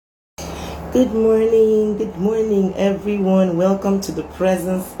Good morning, everyone. Welcome to the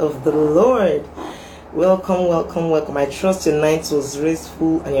presence of the Lord. Welcome. I trust your night was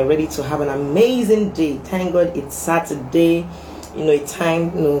restful and you're ready to have an amazing day. Thank God it's Saturday. A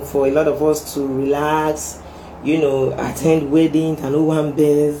time, for a lot of us to relax, attend weddings and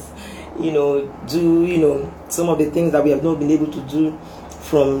owambes, do, some of the things that we have not been able to do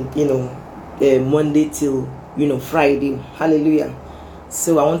from, Monday till, Friday. Hallelujah.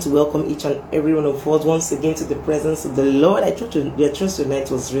 So I want to welcome each and every one of us once again to the presence of the Lord. I trust your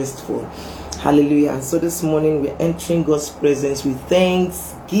night was restful. Hallelujah. So this morning we're entering God's presence with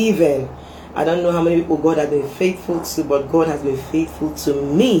thanksgiving. I don't know how many people God has been faithful to, but God has been faithful to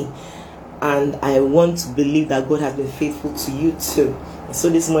me. And I want to believe that God has been faithful to you too. So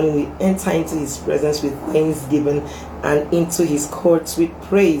this morning we enter into His presence with thanksgiving and into His courts with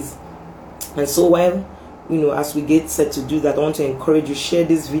praise. And so while as we get set to do that, I want to encourage you, share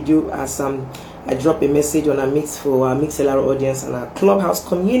this video as I drop a message on our mix for our MixLR audience and our Clubhouse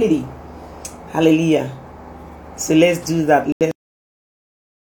community. Hallelujah. So let's do that.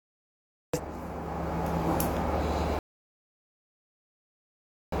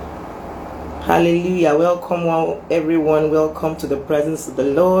 Hallelujah. Welcome everyone. Welcome to the presence of the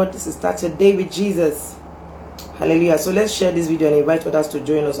Lord. This is Start Your Day with Jesus. Hallelujah. So let's share this video and invite others to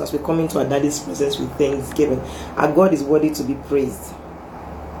join us as we come into our Daddy's presence with thanksgiving. Our God is worthy to be praised.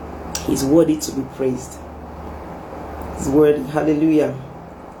 He's worthy to be praised. He's worthy. Hallelujah.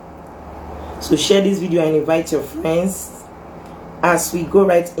 So share this video and invite your friends as we go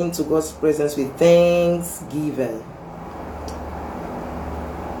right into God's presence with thanksgiving.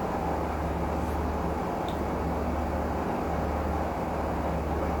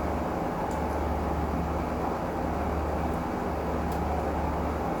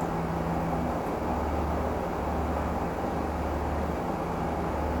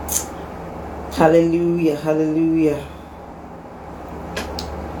 Hallelujah, hallelujah.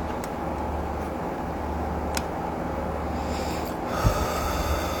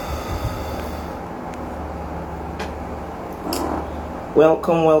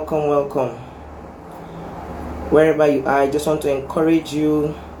 Welcome. Wherever you are, I just want to encourage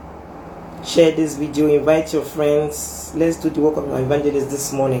you. Share this video, invite your friends. Let's do the work of an evangelist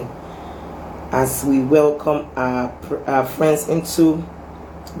this morning as we welcome our friends into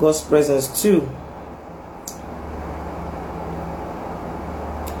God's presence too.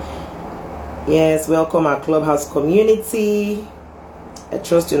 Yes, welcome our Clubhouse community. I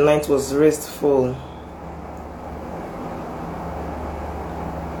trust your night was restful.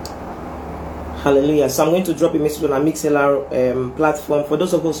 Hallelujah. So I'm going to drop a message on our MixLR platform. For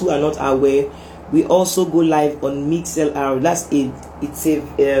those of us who are not aware, we also go live on MixLR. That's it. It's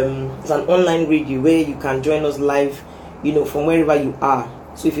an online radio where you can join us live, from wherever you are.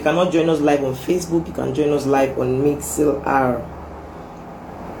 So if you cannot join us live on Facebook, you can join us live on MixLR.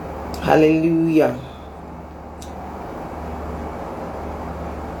 Hallelujah.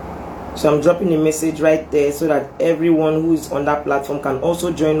 So I'm dropping a message right there so that everyone who is on that platform can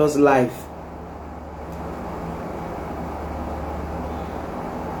also join us live.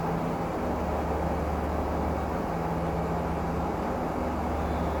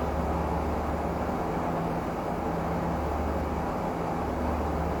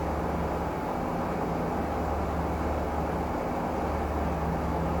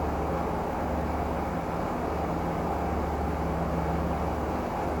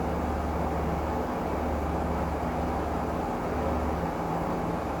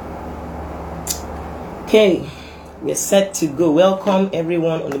 Okay, we're set to go. Welcome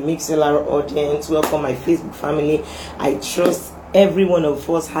everyone on the MixLR audience. Welcome my Facebook family. I trust every one of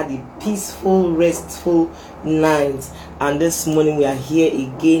us had a peaceful, restful night. And this morning we are here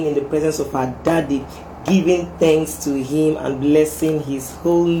again in the presence of our Daddy, giving thanks to Him and blessing His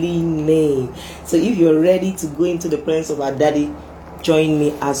holy name. So if you're ready to go into the presence of our Daddy, join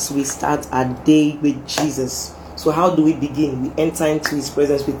me as we start our day with Jesus. So how do we begin? We enter into His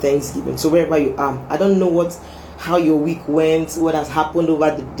presence with thanksgiving. So wherever you are, I don't know how your week went, what has happened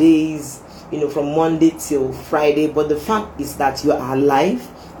over the days, from Monday till Friday. But the fact is that you are alive,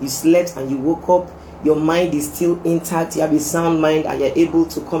 you slept and you woke up, your mind is still intact, you have a sound mind, and you're able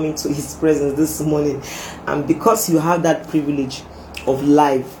to come into His presence this morning. And because you have that privilege of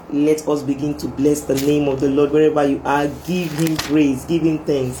life, let us begin to bless the name of the Lord. Wherever you are, give Him praise, give Him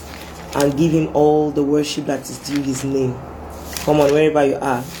thanks, and give Him all the worship that is due His name. Come on, wherever you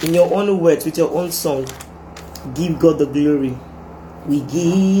are, in your own words, with your own song, give God the glory. We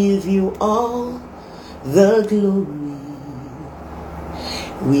give You all the glory.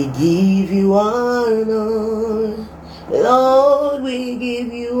 We give You honor. Lord, we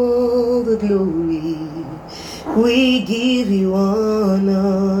give you all the glory. We give you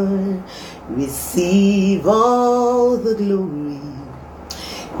honor. Receive all the glory.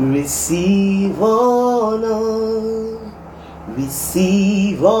 Receive honor.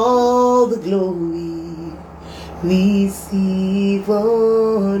 Receive all the glory. Receive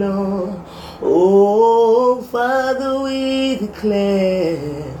honor. Oh, Father, we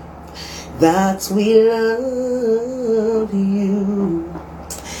declare that we love you.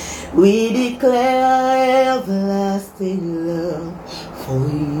 We declare everlasting love for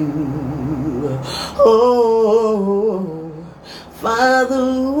you. Oh,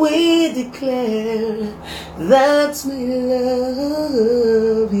 Father, we declare that we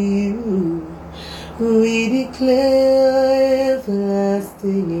love you. We declare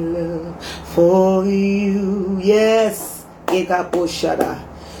everlasting love for you. Yes, Ekaposhada.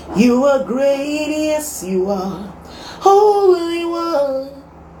 You are great, yes you are, Holy One.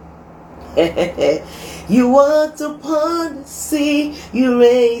 You walked upon the sea, you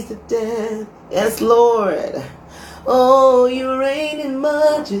raised the dead, yes Lord. Oh, you reign in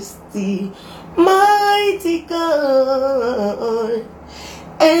majesty, mighty God.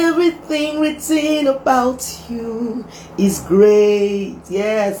 Everything written about you is great,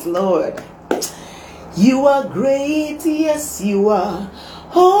 yes Lord. You are great, yes you are,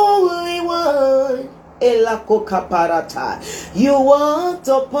 Holy One. You walked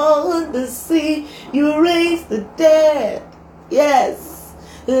upon the sea, you raised the dead. Yes,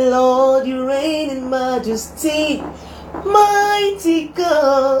 Lord, you reign in majesty, mighty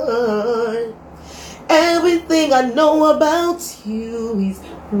God. Everything I know about you is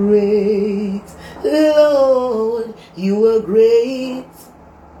great. Lord, you are great.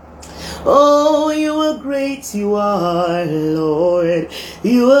 Oh, you are great, you are, Lord.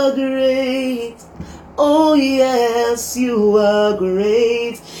 You are great. Oh, yes, you are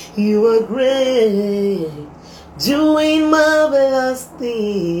great. You are great. Doing marvelous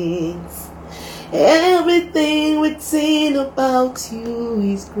things. Everything written about you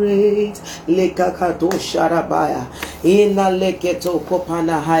is great. Lekakato sharabaya. Ina leketo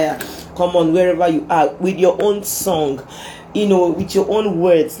kopanahaya. Come on, wherever you are, with your own song, you know, with your own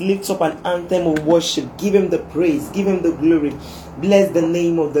words, lift up an anthem of worship. Give him the praise, give him the glory. Bless the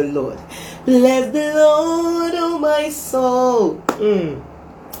name of the Lord. Bless the Lord, oh my soul.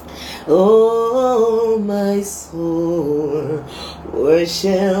 Oh my soul,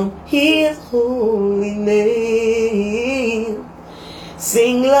 worship his holy name.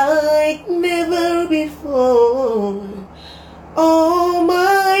 Sing like never before. Oh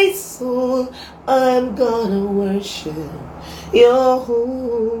my soul, I'm gonna worship your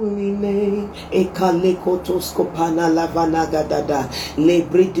holy name. Ekalekotoskopana lavanagadada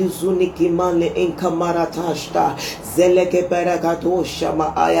lebriduzuniki enkamaratashta zelekeperakatosha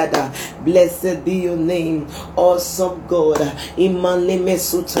maayada. Blessed be your name, awesome God. Imale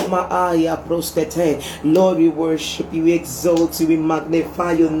mesutama aya prostete. Lord, we worship you, we exalt you, we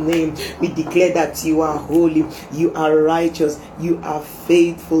magnify your name. We declare that you are holy, you are righteous, you are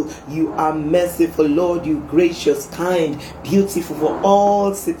faithful, you are merciful. Lord, you gracious, kind, beautiful for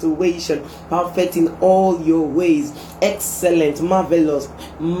all situations, perfect in all your ways, excellent, marvelous,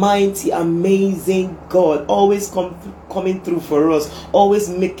 mighty, amazing God, always coming through for us, always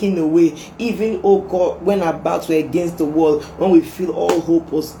making a way, even, oh God, when our backs were against the wall, when we feel all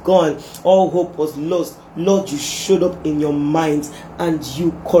hope was gone, all hope was lost. Lord, you showed up in your minds and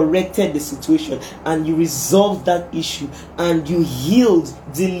you corrected the situation and you resolved that issue and you healed,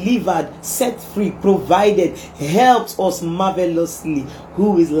 delivered, set free, provided, helped us marvelously.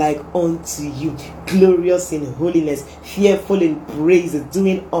 Who is like unto you, glorious in holiness, fearful in praises,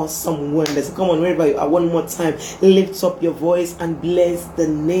 doing awesome wonders. Come on, wherever you are, one more time, lift up your voice and bless the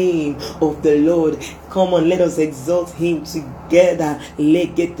name of the Lord. Come on, let us exalt him together.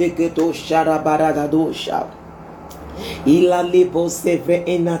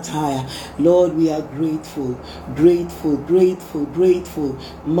 Lord, we are grateful, grateful, grateful, grateful.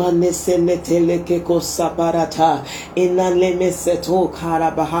 I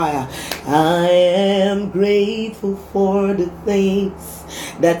am grateful for the things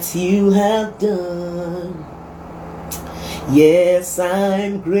that you have done. Yes,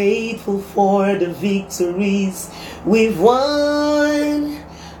 I'm grateful for the victories we've won.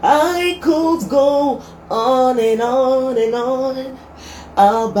 I could go on and on and on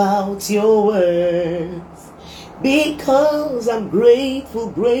about your words, because I'm grateful,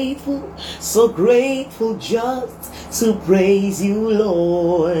 grateful, so grateful just to praise you,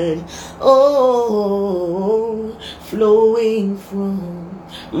 Lord. Oh, flowing from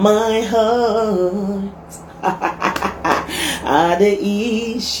my heart. are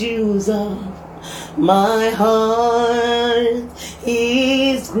the issues of my heart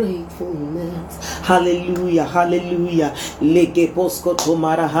is gratefulness. Hallelujah, hallelujah. Lege posko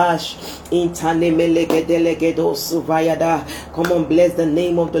tomarahash intane melege delegedo suvayada. Come on, bless the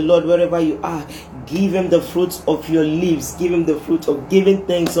name of the Lord wherever you are. Give him the fruit of your lips. Give him the fruit of giving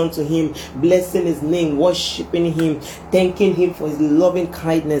thanks unto him, blessing his name, worshiping him, thanking him for his loving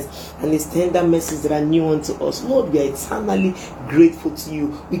kindness and his tender mercies that are new unto us. Lord, we are eternally grateful to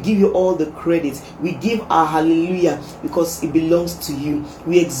you. We give you all the credit. We give our hallelujah because it belongs to you.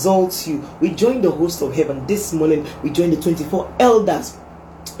 We exalt you. We join the host of heaven this morning. We join the 24 elders.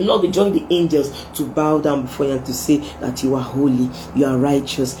 Lord, we join the angels to bow down before you and to say that you are holy, you are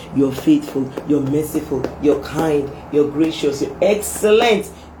righteous, you are faithful, you're merciful, you're kind, you're gracious, you're excellent.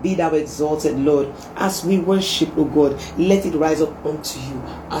 Be thou exalted, Lord. As we worship, O God, let it rise up unto you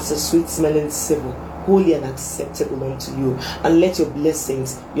as a sweet smelling savour, holy and acceptable unto you. And let your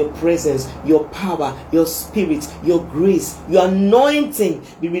blessings, your presence, your power, your spirit, your grace, your anointing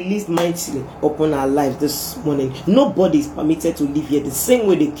be released mightily upon our lives this morning. Nobody is permitted to live here the same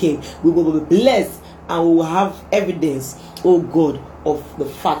way they came. We will be blessed and we will have evidence, oh God, of the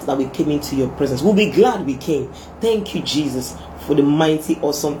fact that we came into your presence. We'll be glad we came. Thank you, Jesus, for the mighty,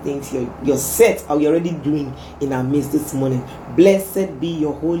 awesome things you're set or you're already doing in our midst this morning. Blessed be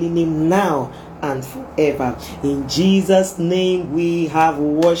your holy name now and forever. In Jesus' name we have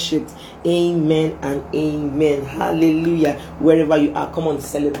worshipped. Amen and amen. Hallelujah. Wherever you are, come on,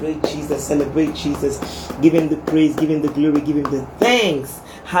 celebrate Jesus. Celebrate Jesus. Give him the praise, give him the glory, give him the thanks.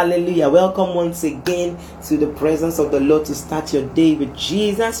 Hallelujah. Welcome once again to the presence of the Lord to start your day with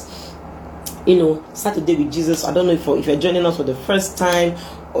Jesus. You know, start the day with Jesus. I don't know if you're joining us for the first time.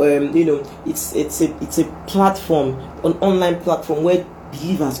 You know, it's a platform, an online platform where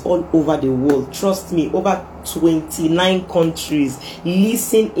believers all over the world, trust me, over 29 countries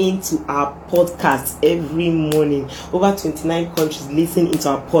listen into our podcast every morning. Over 29 countries listen into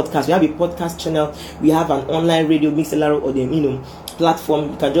our podcast. We have a podcast channel. We have an online radio Mixlr or the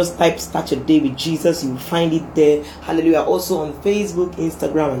platform. You can just type "Start Your Day with Jesus." You will find it there. Hallelujah. Also on Facebook,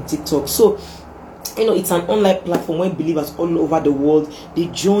 Instagram, and TikTok. So it's an online platform where believers all over the world, they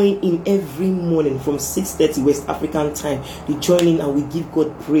join in every morning from 6:30 West African time. They join in and we give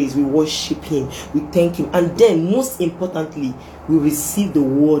God praise, we worship him, we thank him, and then most importantly, we receive the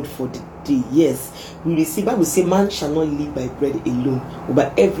word for the day. Yes, we receive. Bible say, man shall not live by bread alone, but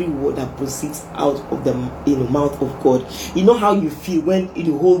by every word that proceeds out of the mouth of God. You know how you feel when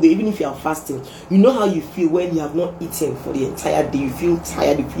the whole day, even if you are fasting, you know how you feel when you have not eaten for the entire day. You feel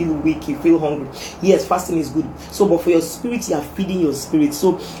tired, you feel weak, you feel hungry. Yes, fasting is good. So, but for your spirit, you are feeding your spirit.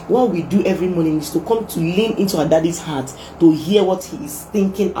 So, what we do every morning is to come to lean into our daddy's heart, to hear what he is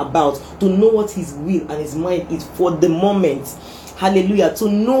thinking about, to know what his will and his mind is for the moment. Hallelujah. To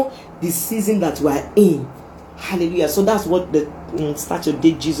know the season that we are in. Hallelujah. So that's what the Start Your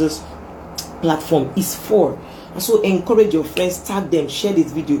Day Jesus platform is for. And so encourage your friends, tag them, share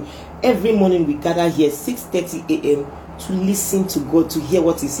this video. Every morning we gather here 6:30 a.m. to listen to God, to hear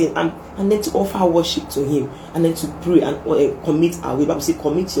what he's saying, and then to offer worship to him, and then to pray and commit our way. Bible says,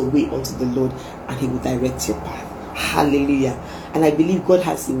 commit your way unto the Lord and he will direct your path. Hallelujah. And I believe God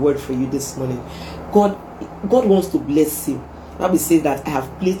has a word for you this morning. God wants to bless you. Bible says that I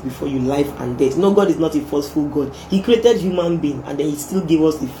have placed before you life and death. No, God is not a forceful God. He created human being and then he still gave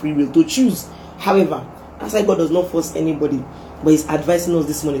us the free will to choose. However, that's why God does not force anybody, but he's advising us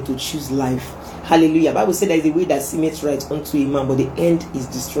this morning to choose life. Hallelujah. Bible said there is a way that seemeth right unto a man, but the end is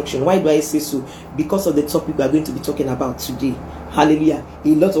destruction. Why do I say so? Because of the topic we are going to be talking about today. Hallelujah.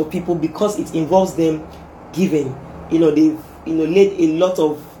 A lot of people, because it involves them giving, they've laid a lot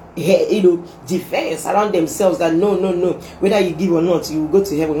of defense around themselves that no, whether you give or not, you will go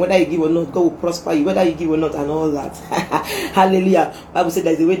to heaven. Whether you give or not, God will prosper you. Whether you give or not, and all that. Hallelujah. Bible said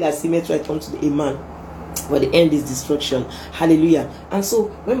there is a way that seemeth right unto a man, but the end is destruction. Hallelujah. And so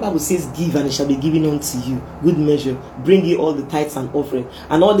when Bible says give and it shall be given unto you, good measure, bring you all the tithes and offering,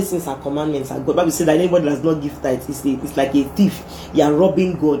 and all these things are commandments. And God, Bible says that anybody that does not give tithes it's like a thief. You are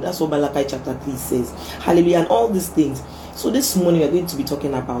robbing God. That's what Malachi chapter 3 says. Hallelujah. And all these things. So this morning we are going to be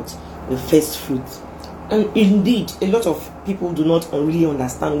talking about the first fruit. And indeed, a lot of people do not really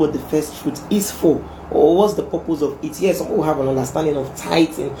understand what the first fruit is for, or what's the purpose of it. Yes, some people have an understanding of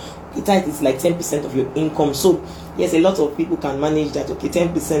tithing. The tithe is like 10% of your income. So yes, a lot of people can manage that. Okay,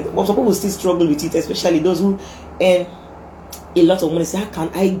 10%. But some people still struggle with it, especially those who earn a lot of money. Say, how can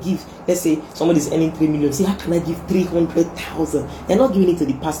I give? Let's say somebody is earning 3 million. Say, how can I give 300,000? You're not doing it to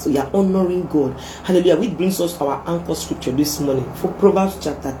the pastor. You're honoring God. Hallelujah. Which brings us to our anchor scripture this morning for Proverbs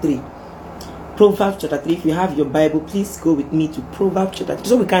chapter 3. Proverbs chapter 3. If you have your Bible, please go with me to Proverbs chapter 3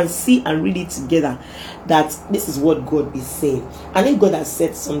 so we can see and read it together that this is what God is saying. And if God has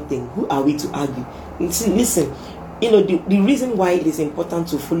said something, who are we to argue? Listen, the reason why it is important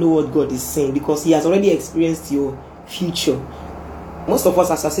to follow what God is saying, because He has already experienced your future. Most of us,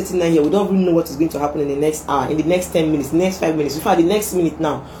 as are sitting down here, we don't really know what is going to happen in the next hour, in the next 10 minutes, next 5 minutes. In fact, the next minute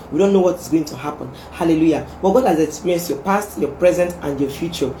now, we don't know what is going to happen. Hallelujah. But God has experienced your past, your present, and your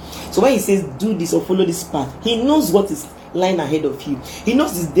future. So when He says, do this or follow this path, He knows what is lying ahead of you. He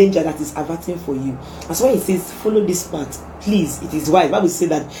knows this danger that is averting for you. And so when He says, follow this path, please, it is wise. The Bible says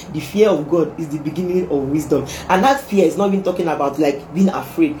that the fear of God is the beginning of wisdom. And that fear is not even talking about like being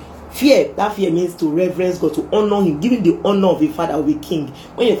afraid. That fear means to reverence God, to honor Him, giving the honor of a father, of a king.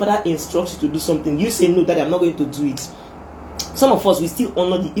 When your father instructs you to do something, you say, no, Daddy, I'm not going to do it. Some of us, we still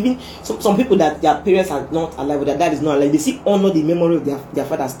honor even some people that their parents are not alive, or their dad is not alive, they still honor the memory of their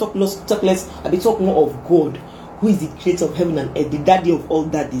fathers. Talk less, and they talk more of God, who is the creator of heaven and earth, the daddy of all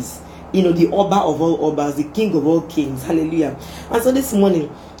daddies, the Oba of all Obas, the king of all kings. Hallelujah. And so this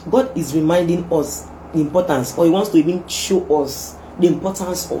morning, God is reminding us the importance, or He wants to even show us the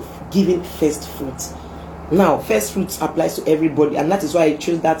importance of giving first fruits. Now, first fruits applies to everybody, and that is why I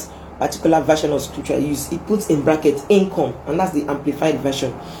chose that particular version of scripture I use. It puts in brackets income, and that's the amplified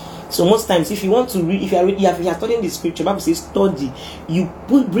version. So most times, if you want to read, if you are studying the scripture, Bible says study. You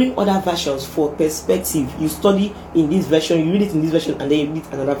bring other versions for perspective. You study in this version, you read it in this version, and then you read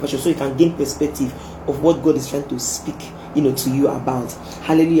another version, so you can gain perspective of what God is trying to speak, to you about.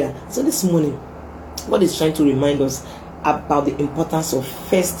 Hallelujah. So this morning, God is trying to remind us about the importance of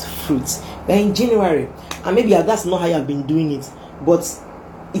first fruits. We're in January, and maybe that's not how you have been doing it, but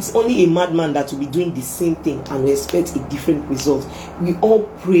it's only a madman that will be doing the same thing and we expect a different result. We all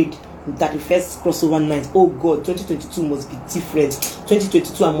prayed that the first crossover night, oh God, 2022 must be different.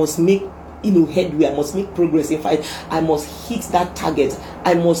 2022, I must make headway, I must make progress. In fact, I must hit that target.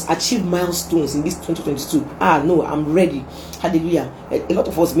 I must achieve milestones in this 2022. No, I'm ready. Hallelujah. A lot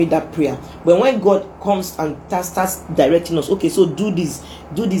of us made that prayer. But when God comes and starts directing us, okay, so do this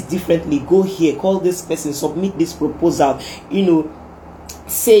differently, go here, call this person, submit this proposal,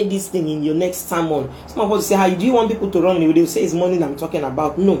 say this thing in your next sermon. Some of us say, how do you want people to run away? They'll say it's money I'm talking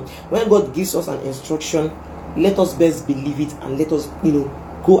about. No. When God gives us an instruction, let us best believe it and let us,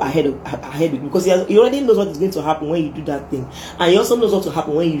 go ahead because he already knows what is going to happen when you do that thing, and He also knows what will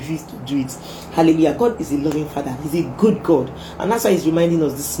happen when you refuse to do it. Hallelujah. God is a loving Father. He's a good God, and that's why He's reminding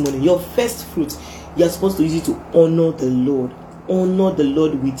us this morning, your first fruit, you're supposed to use it to honor the Lord. Honor the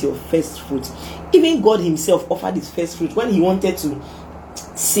Lord with your first fruit. Even God Himself offered His first fruit when He wanted to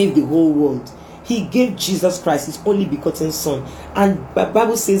save the whole world. He gave Jesus Christ, His only begotten Son, and the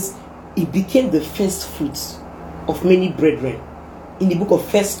Bible says He became the first fruit of many brethren. In the book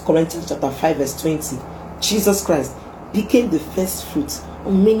of 1 Corinthians chapter 5 verse 20, Jesus Christ became the first fruit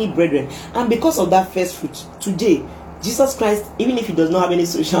of many brethren. And because of that first fruit, today, Jesus Christ, even if He does not have any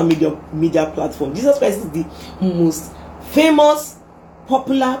social media platform, Jesus Christ is the most famous,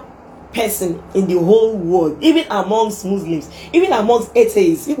 popular person in the whole world, even amongst Muslims, even amongst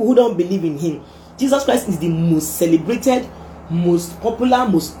atheists, people who don't believe in Him. Jesus Christ is the most celebrated, most popular,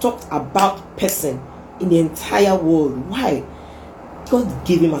 most talked about person in the entire world. Why? God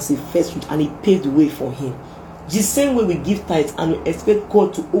gave Him as a first fruit, and He paved the way for Him. The same way we give tithes and we expect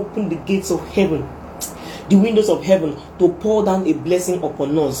God to open the gates of heaven, the windows of heaven, to pour down a blessing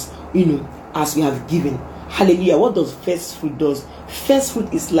upon us, as we have given. Hallelujah. What does first fruit does? First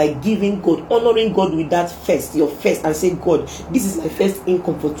fruit is like giving God, honoring God with that first, your first, and say, God, this is my first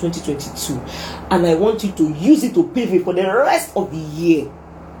income for 2022, and I want you to use it to pay me for the rest of the year.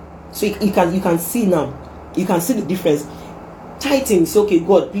 So you can see now, you can see the difference. Tithing, say, okay,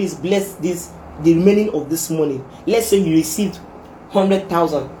 God, please bless the remaining of this money. Let's say you received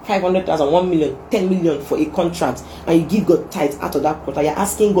 100,000, 500,000, 1 million, 10 million for a contract, and you give God tithe out of that contract. You're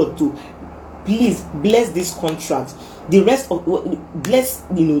asking God to please bless this contract. The rest of bless,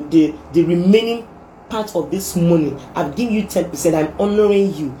 the remaining part of this money. I've given you 10%. I'm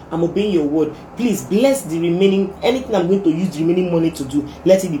honoring you. I'm obeying your word. Please bless the remaining. Anything I'm going to use the remaining money to do,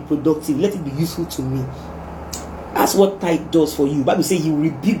 let it be productive. Let it be useful to me. That's what tithe does for you. The Bible says He will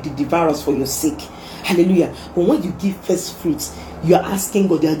rebuke the devourers for your sake. Hallelujah. But when you give first fruits, you are asking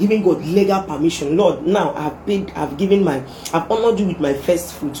God, you are giving God legal permission. Lord, now I've honored you with my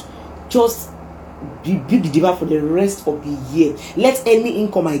first fruit. Just rebuke the devourer for the rest of the year. Let any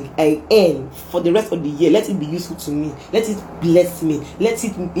income I earn for the rest of the year, let it be useful to me. Let it bless me. Let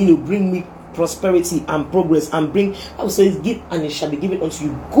it bring me prosperity and progress, and bring, I will say, give and it shall be given unto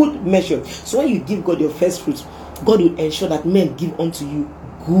you good measure. So when you give God your first fruits, God will ensure that men give unto you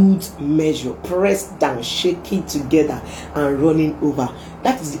good measure, pressed down, shaking together, and running over.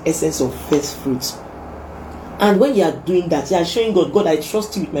 That is the essence of first fruits. And when you are doing that, you are showing God, God, I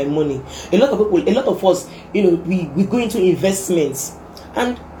trust you with my money. A lot of people, a lot of us, we go into investments.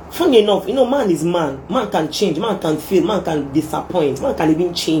 And funny enough, man is man. Man can change, man can fail, man can disappoint, man can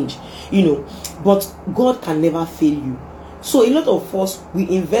even change, But God can never fail you. So a lot of us, we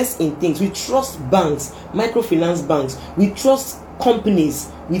invest in things. We trust banks, microfinance banks. We trust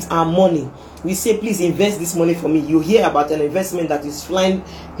companies with our money. We say, please invest this money for me. You hear about an investment that is flying,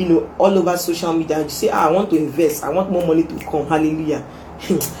 all over social media. And you say, I want to invest. I want more money to come. Hallelujah.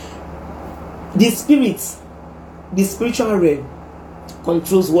 The spiritual realm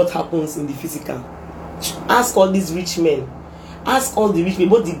controls what happens in the physical. Ask all these rich men. Ask all the rich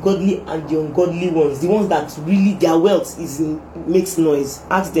people, both the godly and the ungodly ones, the ones that really their wealth makes noise.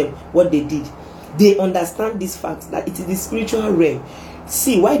 Ask them what they did. They understand this fact that it is the spiritual realm.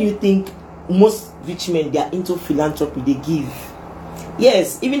 See, why do you think most rich men, they are into philanthropy? They give.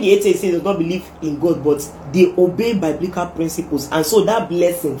 Yes, even the atheist does not believe in God, but they obey biblical principles, and so that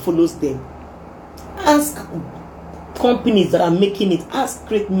blessing follows them. Ask companies that are making it. Ask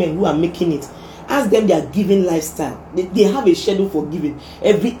great men who are making it. Ask them their giving lifestyle. They have a schedule for giving.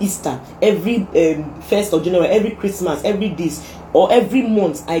 Every Easter, every 1st of January, every Christmas, every this, or every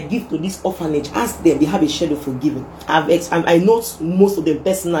month I give to this orphanage. Ask them, they have a schedule for giving. I know most of them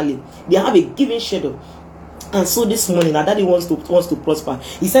personally. They have a giving schedule. And so this morning, our daddy wants to prosper.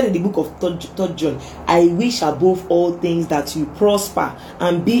 He said in the book of 3 John, I wish above all things that you prosper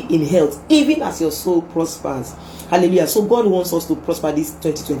and be in health, even as your soul prospers. Hallelujah. So God wants us to prosper this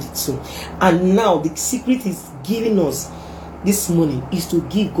 2022. And now the secret is giving us this morning is to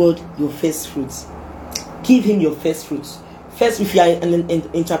give God your first fruits. Give him your first fruits. First, if you are an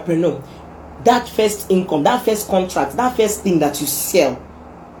entrepreneur, that first income, that first contract, that first thing that you sell,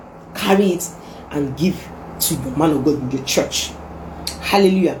 carry it and give to the man of God in the church.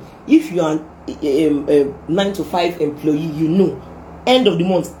 Hallelujah. If you are a 9-to-5 employee, end of the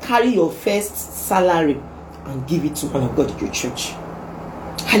month, carry your first salary and give it to man of God in your church.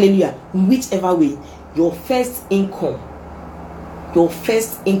 Hallelujah. In whichever way, your first income,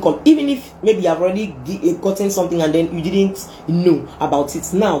 even if maybe you have already gotten something and then you didn't know about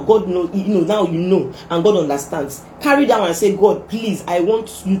it, now God knows, now you know, and God understands. Carry down and say, God, please, I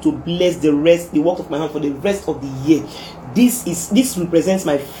want you to bless the work of my hand for the rest of the year. This represents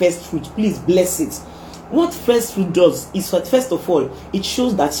my first fruit. Please bless it. What first fruit does is, first of all, it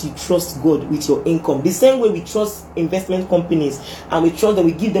shows that you trust God with your income. The same way we trust investment companies, and we trust that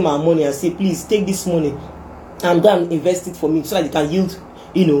we give them our money and say, please take this money and go and invest it for me so that it can yield,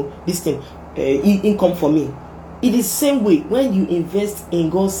 this thing, income for me. It is the same way when you invest in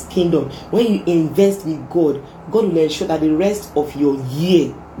God's kingdom, when you invest with God, God will ensure that the rest of your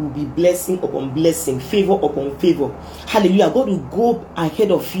year will be blessing upon blessing, favor upon favor. Hallelujah. God will go ahead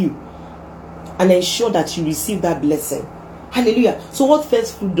of you and ensure that you receive that blessing. Hallelujah. So what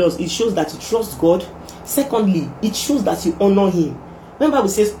first fruit does, it shows that you trust God. Secondly, it shows that you honor him. Remember, it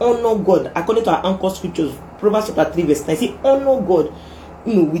says honor God according to our anchor scriptures, Proverbs chapter 3 verse 9. Say honor God,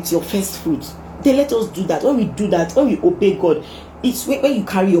 with your first fruit. Then let us do that. When we do that, when we obey God, it's when you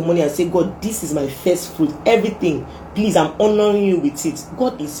carry your money and say, God, this is my first fruit. Everything, please, I'm honoring you with it.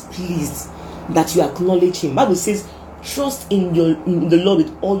 God is pleased that you acknowledge him. Bible says, trust in the Lord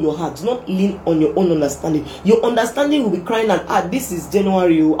with all your heart. Do not lean on your own understanding. Your understanding will be crying out, this is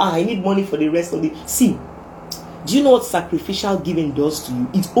January. I need money for the rest of the... See, do you know what sacrificial giving does to you?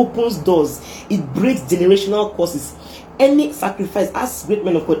 It opens doors. It breaks generational curses. Any sacrifice, as great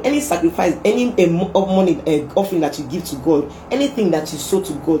men of God, any sacrifice, any money offering that you give to God, anything that you sow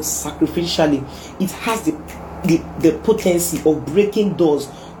to God sacrificially, it has the potency of breaking doors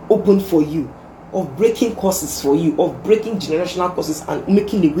open for you, of breaking curses for you, of breaking generational curses and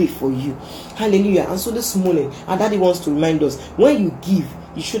making the way for you. Hallelujah. And so this morning, our daddy wants to remind us, when you give,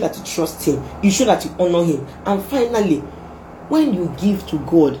 you show that you trust him, you show that you honor him. And finally, when you give to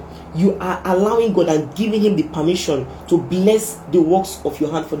God, you are allowing God and giving him the permission to bless the works of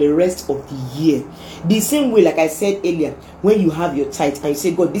your hand for the rest of the year. The same way, like I said earlier, when you have your tithe and you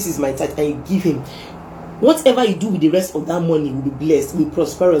say, God, this is my tithe, and you give him, whatever you do with the rest of that money will be blessed, will be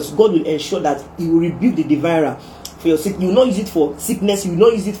prosperous. God will ensure that he will rebuke the devourer for your sake. You will not use it for sickness, you will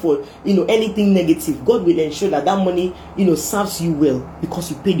not use it for anything negative. God will ensure that that money serves you well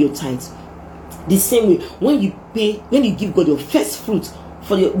because you paid your tithe. The same way, when you give God your first fruit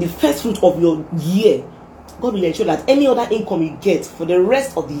for the first fruit of your year, God will ensure that any other income you get for the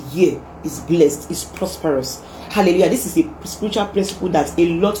rest of the year is blessed, is prosperous. Hallelujah. This is a spiritual principle that a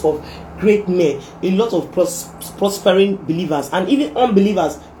lot of great men, a lot of prospering believers, and even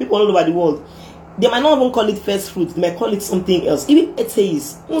unbelievers, people all over the world, they might not even call it first fruit, they might call it something else. Even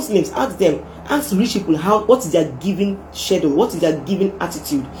atheists, Muslims, ask rich people what is their giving schedule, what is their giving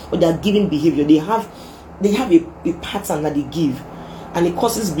attitude, or their giving behavior. They have a pattern that they give, and it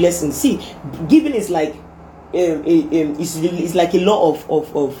causes blessings. See, giving is like it's like a law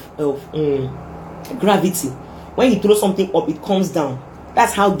of gravity. When you throw something up, it comes down.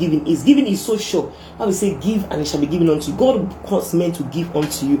 That's how giving is. Giving is so sure. How we say, give and it shall be given unto you. God will cause men to give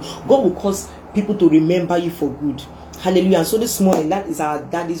unto you. God will cause people to remember you for good. Hallelujah. And so this morning, that is our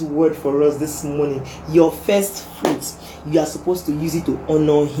daddy's word for us this morning. Your first fruits, you are supposed to use it to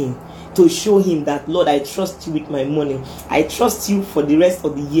honor him, to show him that, Lord, I trust you with my money. I trust you for the rest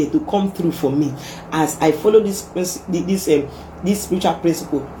of the year to come through for me as I follow this spiritual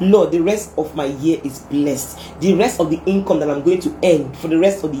principle. Lord, the rest of my year is blessed. The rest of the income that I'm going to earn for the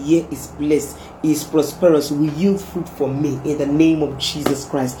rest of the year is blessed, is prosperous, will yield fruit for me in the name of Jesus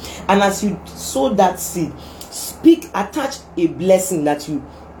Christ. And as you sow that seed, attach a blessing that you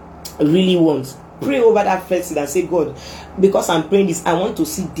really want. Pray over that first seed and say, God, because I'm praying this, I want to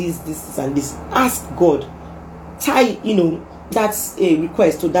see this, and this. Ask God. Tie, that's a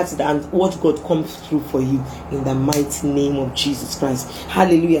request to that, and watch God come through for you in the mighty name of Jesus Christ.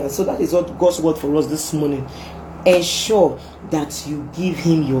 Hallelujah. So that is what God's word for us this morning. Ensure that you give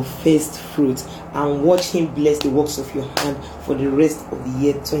him your first fruit and watch him bless the works of your hand for the rest of the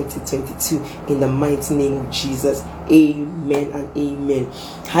year 2022 in the mighty name of Jesus. Amen and amen.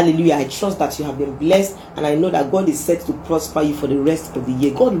 Hallelujah. I trust that you have been blessed, and I know that God is set to prosper you for the rest of the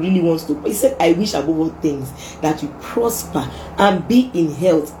year. God really wants to. He said, I wish above all things that you prosper and be in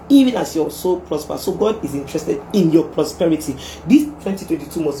health, even as your soul prospers. So God is interested in your prosperity. This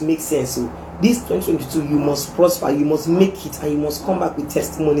 2022 must make sense. So this 2022, you must prosper, you must make it, and you must come back with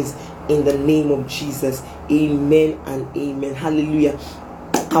testimonies in the name of Jesus. Amen and amen. Hallelujah.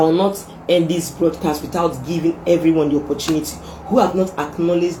 I will not end this broadcast without giving everyone the opportunity who have not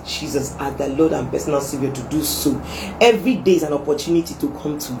acknowledged Jesus as their Lord and personal Savior to do so. Every day is an opportunity to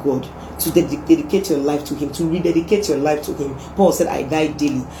come to God, to dedicate your life to him, to rededicate your life to him. Paul said, I die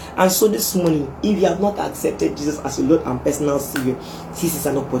daily. And so this morning, if you have not accepted Jesus as your Lord and personal Savior, this is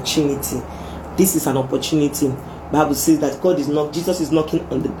an opportunity. This is an opportunity. The Bible says that Jesus is knocking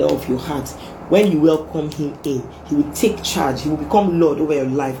on the door of your heart. When you welcome him in, he will take charge. He will become Lord over your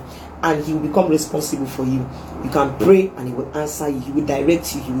life, and he will become responsible for you. You can pray and he will answer you. He will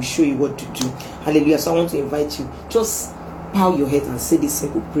direct you. He will show you what to do. Hallelujah. So I want to invite you. Just bow your head and say this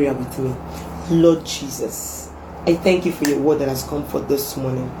simple prayer with me. Lord Jesus, I thank you for your word that has come forth this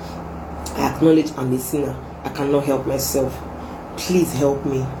morning. I acknowledge I'm a sinner. I cannot help myself. Please help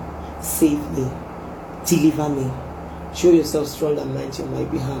me. Save me. Deliver me. Show yourself strong and mighty on my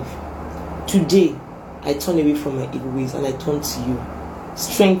behalf. Today, I turn away from my evil ways and I turn to you.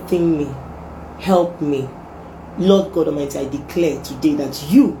 Strengthen me. Help me. Lord God Almighty, I declare today that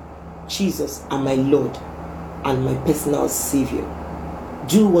you, Jesus, are my Lord and my personal Savior.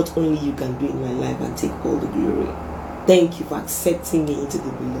 Do what only you can do in my life and take all the glory. Thank you for accepting me into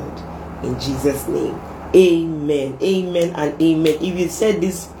the beloved. In Jesus' name. Amen. Amen and amen. If you said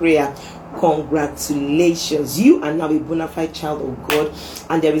this prayer, congratulations, you are now a bona fide child of God,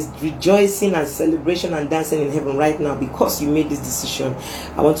 and there is rejoicing and celebration and dancing in heaven right now because you made this decision.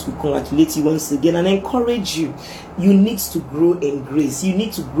 I want to congratulate you once again and encourage you. You need to grow in grace. You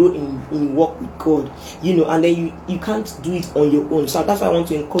need to grow in walk with God, and then you can't do it on your own. So that's why I want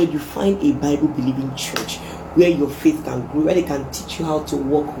to encourage you, find a Bible believing church where your faith can grow, where they can teach you how to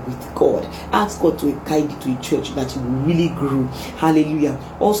walk with God. Ask God to guide you to a church that you will really grow. Hallelujah.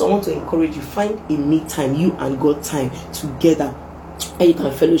 Also, I want to encourage you, find a me time, you and God time together, and you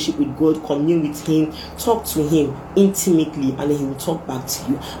can fellowship with God, commune with him, talk to him intimately, and then he will talk back to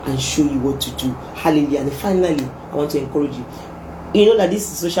you and show you what to do. Hallelujah. And finally, I want to encourage you. You know that this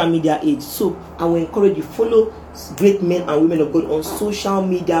is social media age, so I will encourage you, follow great men and women of God on social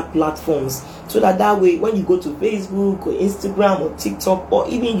media platforms, so that way when you go to Facebook or Instagram or TikTok or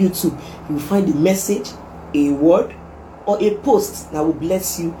even YouTube, you will find a message, a word, or a post that will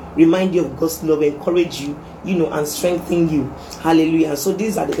bless you, remind you of God's love, encourage you, and strengthen you. Hallelujah. So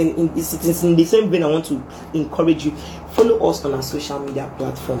these are in the same vein. I want to encourage you, follow us on our social media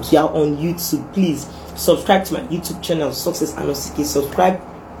platforms. We are on YouTube. Please subscribe to my YouTube channel, Success Anosike. Subscribe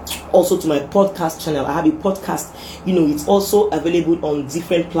also to my podcast channel. I have a podcast. It's also available on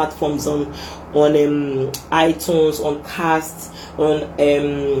different platforms, on iTunes, on Cast, on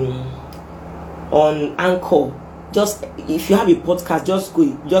on Anchor. Just if you have a podcast,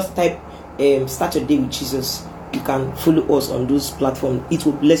 just type Start Your Day with Jesus. You can follow us on those platforms. It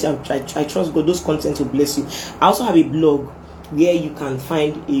will bless you. I trust God, those contents will bless you. I also have a blog where you can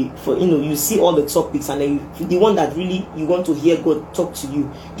find you see all the topics, and then the one that really you want to hear God talk to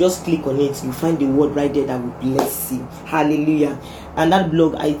you, just click on it. You find the word right there that will bless you. Hallelujah. And that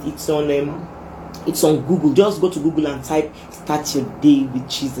blog, it's on Google. Just go to Google and type Start Your Day with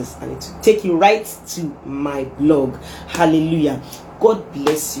Jesus, and it will take you right to my blog. Hallelujah. God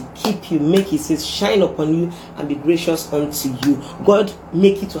bless you, keep you, make his face shine upon you, and be gracious unto you. God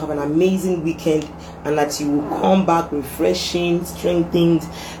make you to have an amazing weekend, and that you will come back refreshing, strengthened,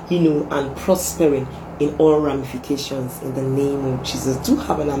 and prospering in all ramifications in the name of Jesus. Do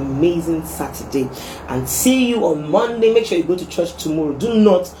have an amazing Saturday, and see you on Monday. Make sure you go to church tomorrow. Do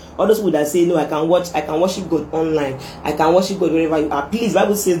not, all those people that say, no, I can worship God online, I can worship God wherever you are. Please,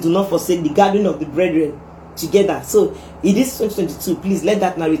 Bible says, do not forsake the gathering of the brethren together. So it is 2022. Please let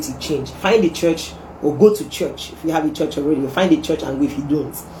that narrative change. Find a church, or go to church if you have a church already, or find a church and go if you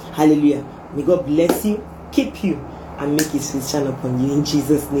don't. Hallelujah. May God bless you, keep you, and make his face shine upon you in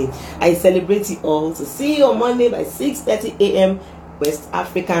Jesus' name. I celebrate you all. So see you on Monday by 6:30 a.m. West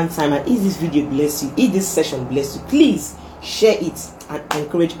African time. And if this video bless you, if this session bless you, please share it and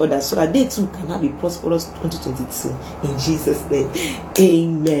encourage others, so that they too can have a prosperous 2022 in Jesus' name.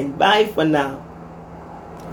 Amen. Bye for now.